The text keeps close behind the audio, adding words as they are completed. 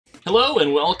Hello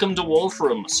and welcome to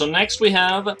Wulfrum. So next we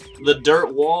have the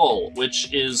dirt wall,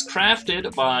 which is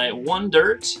crafted by 1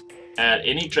 dirt at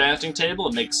any crafting table.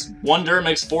 It makes 1 dirt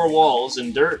makes 4 walls,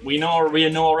 and dirt we know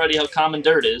already how common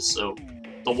dirt is, so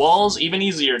the walls even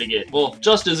easier to get. Well,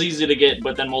 just as easy to get,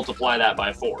 but then multiply that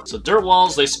by 4. So dirt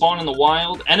walls, they spawn in the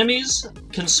wild. Enemies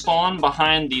can spawn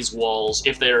behind these walls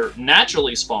if they're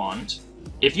naturally spawned.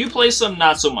 If you place them,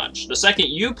 not so much. The second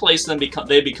you place them,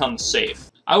 they become safe.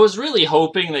 I was really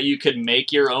hoping that you could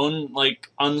make your own, like,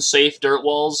 unsafe dirt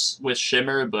walls with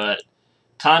Shimmer, but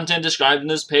content described in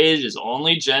this page is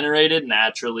only generated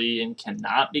naturally and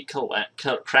cannot be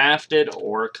crafted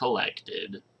or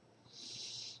collected.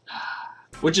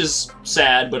 Which is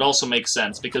sad, but also makes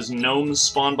sense, because gnomes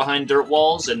spawn behind dirt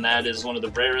walls, and that is one of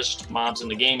the rarest mobs in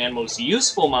the game, and most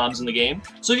useful mobs in the game.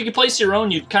 So if you could place your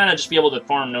own, you'd kind of just be able to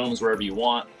farm gnomes wherever you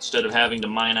want, instead of having to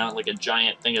mine out like a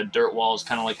giant thing of dirt walls,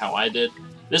 kind of like how I did.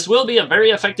 This will be a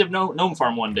very effective gnome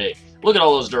farm one day. Look at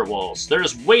all those dirt walls. They're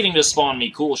just waiting to spawn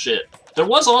me cool shit. There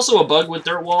was also a bug with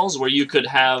dirt walls where you could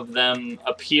have them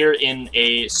appear in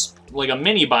like a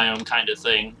mini biome kind of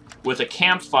thing, with a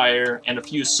campfire and a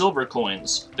few silver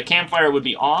coins. The campfire would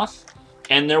be off,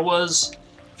 and there was,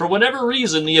 for whatever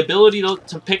reason, the ability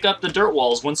to pick up the dirt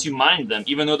walls once you mined them,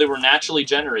 even though they were naturally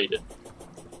generated.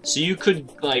 So you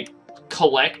could, like,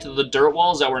 collect the dirt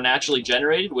walls that were naturally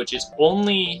generated, which is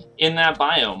only in that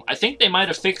biome. I think they might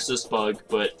have fixed this bug,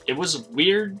 but it was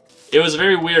weird. It was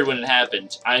very weird when it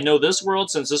happened. I know this world,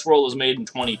 since this world was made in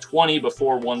 2020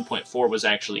 before 1.4 was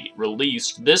actually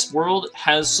released, this world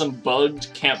has some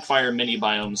bugged campfire mini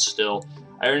biomes still.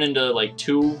 I ran into like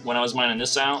 2 when I was mining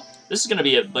this out. This is going to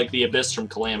be like the Abyss from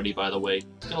Calamity, by the way.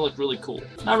 It's going to look really cool.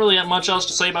 Not really that much else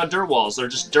to say about dirt walls. They're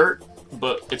just dirt,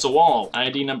 but it's a wall.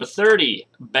 ID number 30.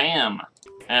 Bam.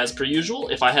 As per usual,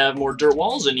 if I have more dirt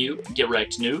walls than you, get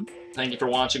wrecked, noob. Thank you for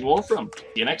watching Wulfrum. See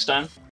you next time.